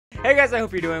Hey guys, I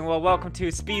hope you're doing well. Welcome to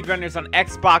SpeedRunners on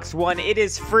Xbox One. It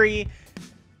is free.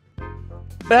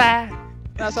 Blah.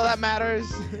 That's all that matters.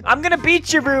 I'm gonna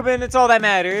beat you, Ruben. It's all that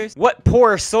matters. What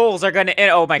poor souls are gonna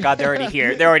end? Oh my God, they're already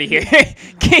here. They're already here.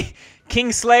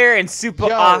 King Slayer and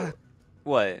Super.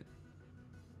 What?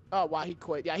 Oh wow, he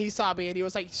quit. Yeah, he saw me and he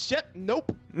was like, "Shit,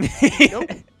 nope,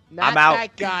 nope, not I'm out.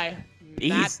 that guy."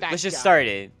 Let's just start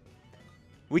it.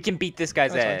 We can beat this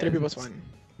guy's ass. 3 people's fine.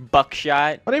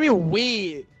 Buckshot. What do you mean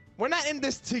we? We're not in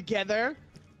this together.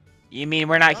 You mean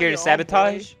we're not here to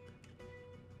sabotage?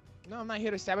 No, I'm not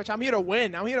here to sabotage. I'm here to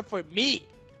win. I'm here for me.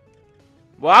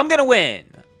 Well, I'm gonna win.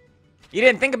 You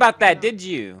didn't think about that, did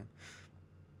you?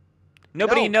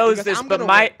 Nobody knows this,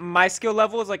 but my skill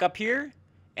level is like up here,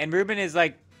 and Ruben is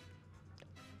like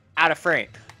out of frame.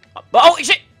 Oh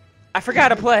shit! I forgot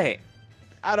to play.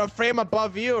 Out of frame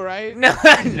above you, right? No.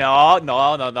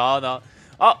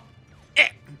 Oh.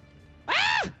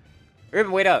 Ah!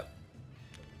 Ruben, wait up.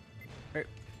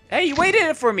 Hey, you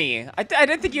waited for me. I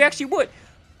didn't think you actually would.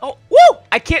 Oh, woo!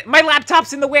 I can't. My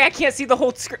laptop's in the way. I can't see the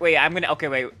whole screen. Wait, I'm gonna. Okay,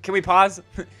 wait. Can we pause?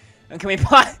 Can we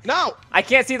pause? No. I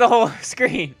can't see the whole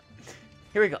screen.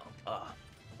 Here we go.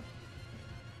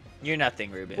 You're nothing,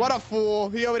 Ruben. What a fool.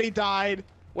 He already died.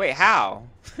 Wait, how?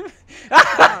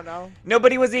 I don't know.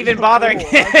 Nobody was even bothering.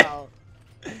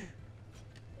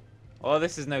 Oh,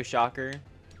 this is no shocker.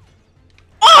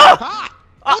 Oh!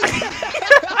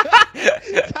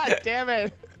 God damn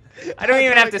it. I don't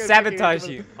even have to sabotage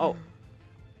you. Oh.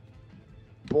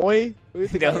 Boy, who do you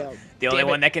think I am? The only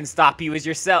one that can stop you is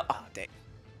yourself. Oh, dang.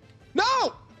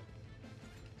 No!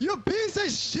 You piece of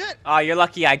shit! Oh, you're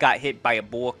lucky I got hit by a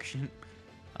book.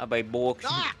 By a book.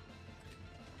 Ah!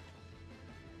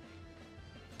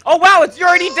 Oh wow, you're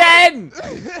already dead!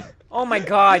 Oh my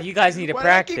God, you guys need to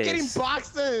practice. I keep getting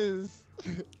boxes.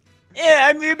 Yeah,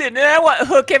 I'm Ruben, and I want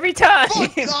hook every time.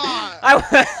 Oh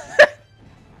God!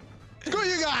 Screw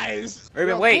you guys!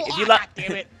 Ruben, wait. If you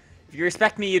damn it. If you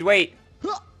respect me, you'd wait.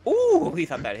 Ooh, he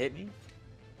thought that hit me.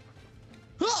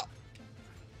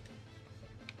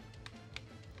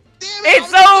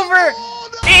 It's over! Oh,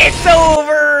 no. It's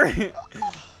over!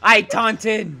 I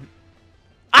taunted.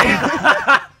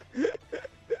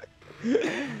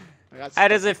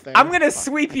 That is if I'm gonna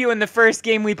sweep you in the first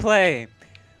game we play.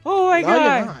 Oh my God!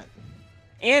 You're not.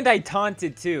 And I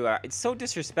taunted too. It's so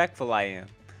disrespectful. I am.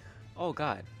 Oh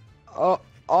God. Oh,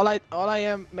 all I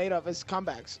am made of is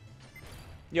comebacks.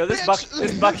 Yo, this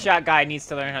buckshot guy needs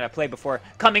to learn how to play before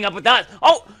coming up with us.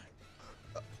 Oh!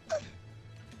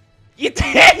 You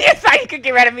thought you could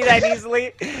get rid of me that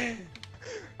easily?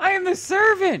 I am the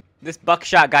servant. This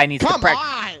buckshot guy needs to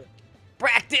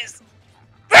practice.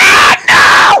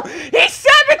 Ah, no! He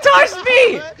sabotaged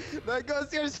me! There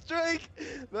goes your streak.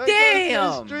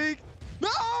 Damn!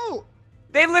 No!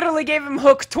 They literally gave him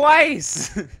hook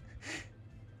twice.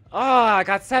 Oh, I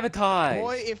got sabotaged.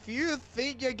 Boy, if you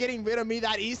think you're getting rid of me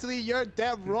that easily, you're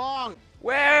dead wrong.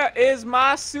 Where is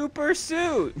my super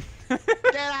suit? Get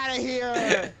out of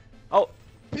here. Oh.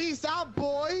 Peace out,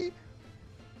 boy.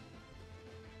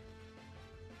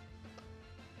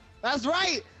 That's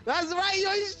right. That's right. You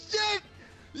ain't shit.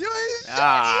 You ain't shit.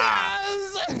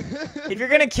 Yes. If you're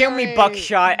gonna kill me,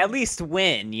 Buckshot, at least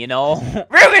win, you know?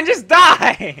 Ruben, just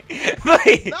die.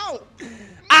 Please. No.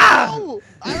 Ah. No.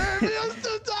 I refuse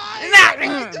to die.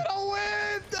 I'm gonna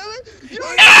win.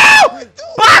 No.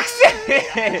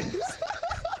 Boxes.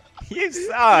 You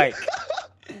suck.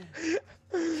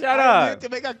 Shut up. I need to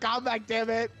make a comeback, damn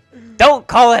it. Don't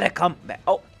call it a comeback.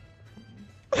 Oh.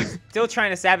 Still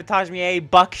trying to sabotage me, eh,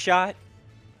 Buckshot?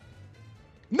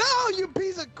 No, you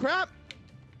piece of crap.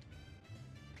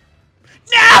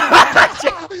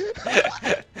 No!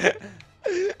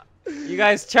 You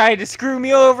guys tried to screw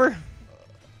me over.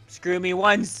 Screw me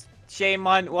once. Shame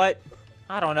on what?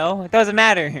 I don't know. It doesn't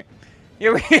matter.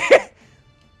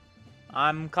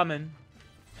 I'm coming.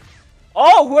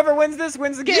 Oh, whoever wins this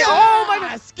wins the game. Yeah! Oh my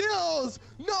God. Skills.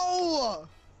 No.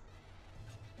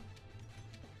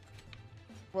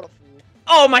 What a fool.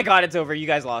 Oh my God, it's over. You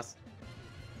guys lost.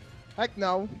 Heck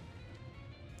no.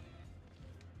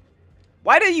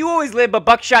 Why do you always live but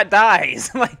Buckshot dies?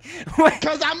 Like,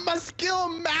 because I'm a skill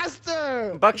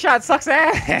master. Buckshot sucks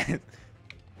ass.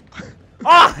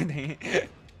 Oh, dang it.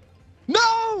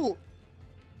 No.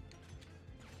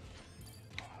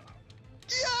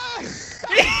 Yes.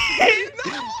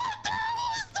 No,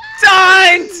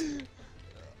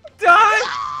 Don't!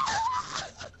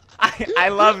 I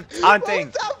love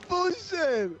taunting. What's that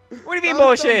bullshit? What do you mean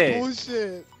bullshit?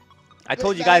 Bullshit. I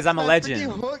told you guys I'm a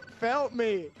legend. Hook felt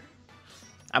me.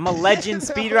 I'm a legend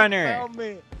speedrunner. Felt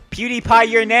me. PewDiePie,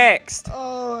 you're next.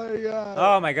 Oh my god.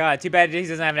 Oh my god. Too bad he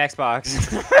doesn't have an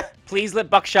Xbox. Please let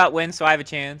Buckshot win so I have a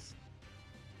chance.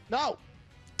 No.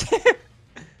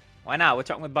 Why not? What's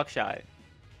wrong with Buckshot?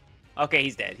 Okay,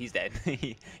 he's dead. He's dead.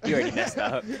 You already messed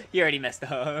up. You already messed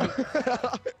up.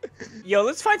 Yo,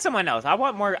 let's find someone else. I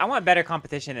want better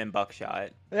competition than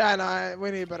Buckshot. Yeah, no,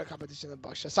 we need better competition than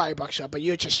Buckshot. Sorry, Buckshot, but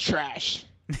you're just trash.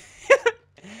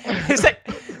 It's like,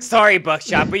 sorry,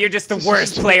 Buckshot, but you're just the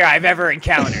worst player I've ever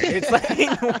encountered. It's like,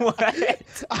 what?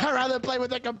 I'd rather play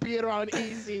with a computer on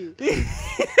easy.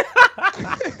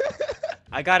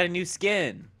 I got a new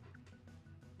skin.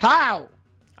 How?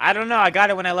 I don't know. I got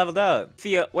it when I leveled up.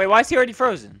 Wait, why is he already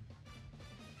frozen?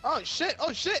 Oh shit!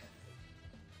 Oh shit!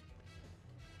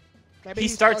 Maybe he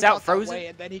starts out frozen,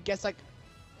 and then he gets like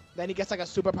a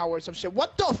superpower or some shit.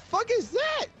 What the fuck is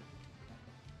that?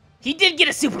 He did get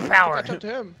a superpower. Catch up to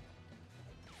him.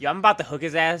 Yo, I'm about to hook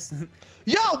his ass.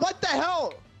 Yo, what the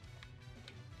hell?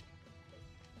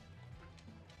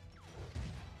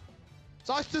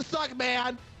 Sucks to suck,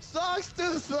 man. Sucks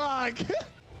to suck.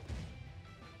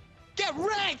 Get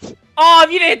wrecked! Oh,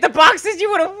 if you didn't hit the boxes,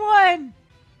 you would have won.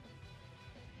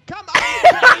 Come on,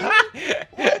 buddy.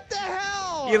 What the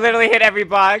hell? You literally hit every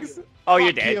box. Oh,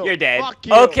 you're dead. You're dead.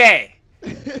 Okay.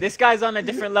 This guy's on a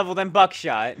different level than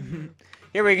Buckshot.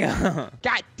 Here we go.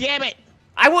 God damn it!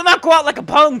 I will not go out like a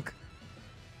punk.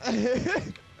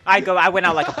 I went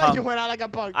out like a punk. You went out like a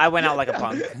punk. I went out like a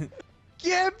punk.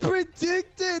 Get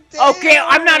predicted. Damn. Okay,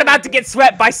 I'm not about to get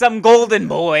swept by some golden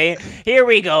boy. Here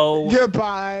we go.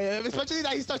 Goodbye. Especially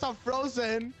that he starts off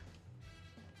frozen.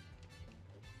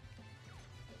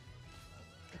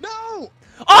 No!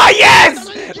 Oh yes!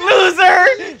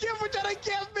 Loser! You for trying to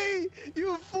get me!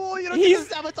 You fool! You don't get to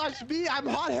sabotage me! I'm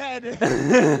hothead!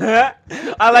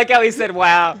 I like how he said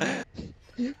wow.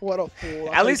 What a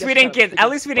fool. At least we didn't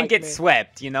get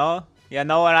swept, you know? You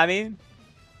know what I mean?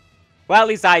 Well, at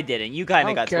least I didn't. You kind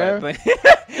of got swept, but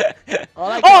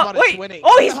oh, wait! Winning.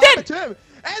 Oh, he's dead!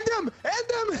 End him!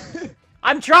 End him!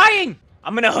 I'm trying!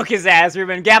 I'm gonna hook his ass,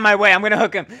 Ruben. Get out of my way. I'm gonna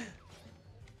hook him.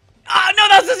 Oh, no,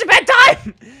 that was such a bad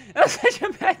time! That was such a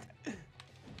bad time.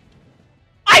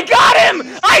 I got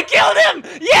him! I killed him!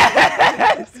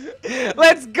 Yes!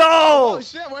 Let's go! Oh,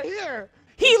 shit, we're here!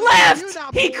 He left!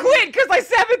 He quit because I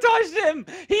sabotaged him!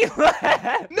 He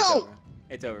left! No!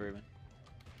 It's over, Ruben.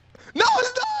 No,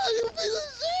 it's not! You piece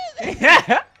of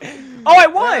shit! Oh, I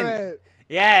won!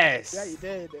 Yes! Yeah, you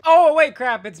did. Oh, wait,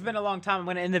 crap. It's been a long time. I'm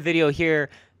going to end the video here.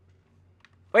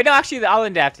 Wait, no, actually, I'll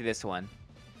end after this one.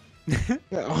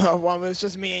 Well, it's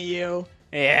just me and you.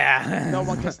 Yeah. No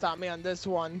one can stop me on this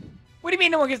one. What do you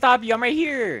mean no one can stop you? I'm right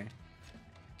here.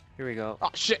 Here we go. Oh,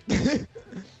 shit.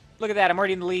 Look at that. I'm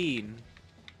already in the lead.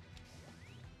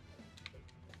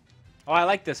 Oh, I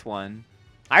like this one.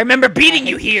 I remember beating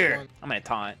you here. I'm going to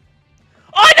taunt.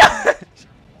 Oh, no!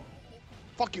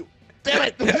 Fuck you.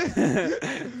 Damn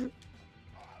it.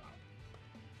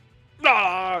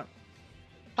 Ah.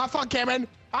 Have fun, Cameron.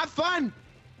 Have fun.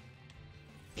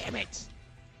 Damn it.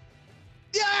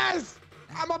 Yes!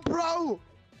 I'm a pro.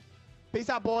 Peace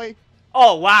out, boy.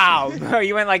 Oh, wow. Bro,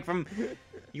 you went like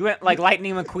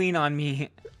Lightning McQueen on me.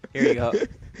 Here you go.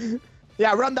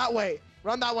 Yeah, run that way.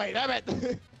 Run that way. Damn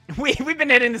it. We've been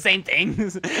hitting the same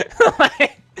things.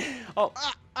 Oh.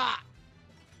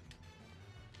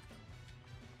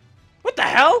 What the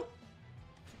hell?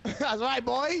 That's right,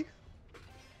 boy.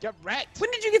 Get wrecked.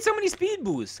 When did you get so many speed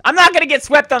boosts? I'm not gonna get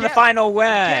swept on the final win.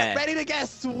 Get ready to get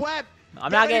swept.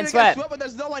 I'm not getting swept. When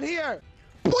there's no one here.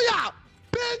 Booyah!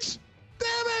 Bitch!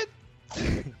 Damn it!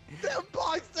 Damn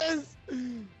boxes!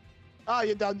 Oh,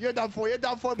 you're done. You're done for. You're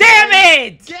done for. Damn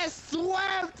it! Get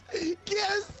swept!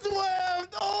 Get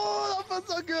swept! Oh, that felt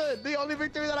so good. The only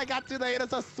victory that I got today, and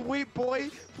it's a sweet boy,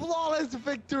 flawless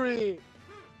victory.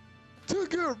 Too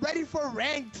good. Ready for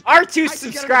ranked. Our two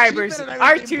subscribers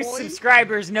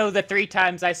know the 3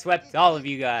 times I swept all of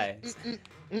you guys.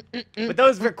 But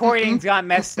those recordings got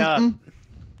messed up.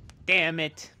 Damn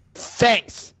it.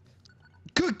 Thanks.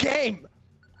 Good game.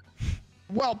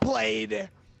 Well played.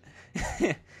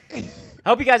 I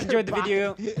hope you guys enjoyed the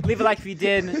video. Leave a like if you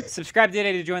did. Subscribe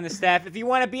today to join the staff. If you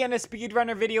want to be in a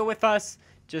speedrunner video with us,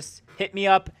 just hit me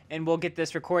up and we'll get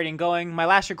this recording going. My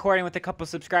last recording with a couple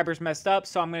subscribers messed up,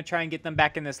 so I'm going to try and get them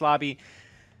back in this lobby.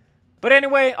 But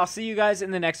anyway, I'll see you guys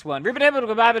in the next one.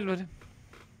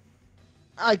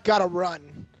 I gotta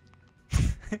run.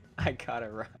 I gotta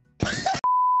run.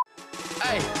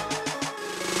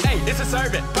 Hey, this is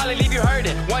Servant. Probably leave you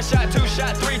hurting. 1 shot, 2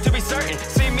 shot, 3 to be certain.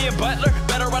 See me and Butler,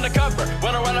 better run the cover.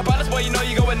 Run around the bottom, boy, you know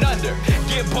you going under.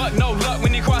 Get bucked, no luck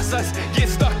when you cross us. Get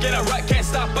stuck in a rut, can't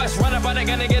stop us. Run up on it,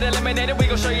 gonna get eliminated. We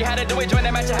gon' show you how to do it. Join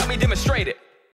that match and help me demonstrate it.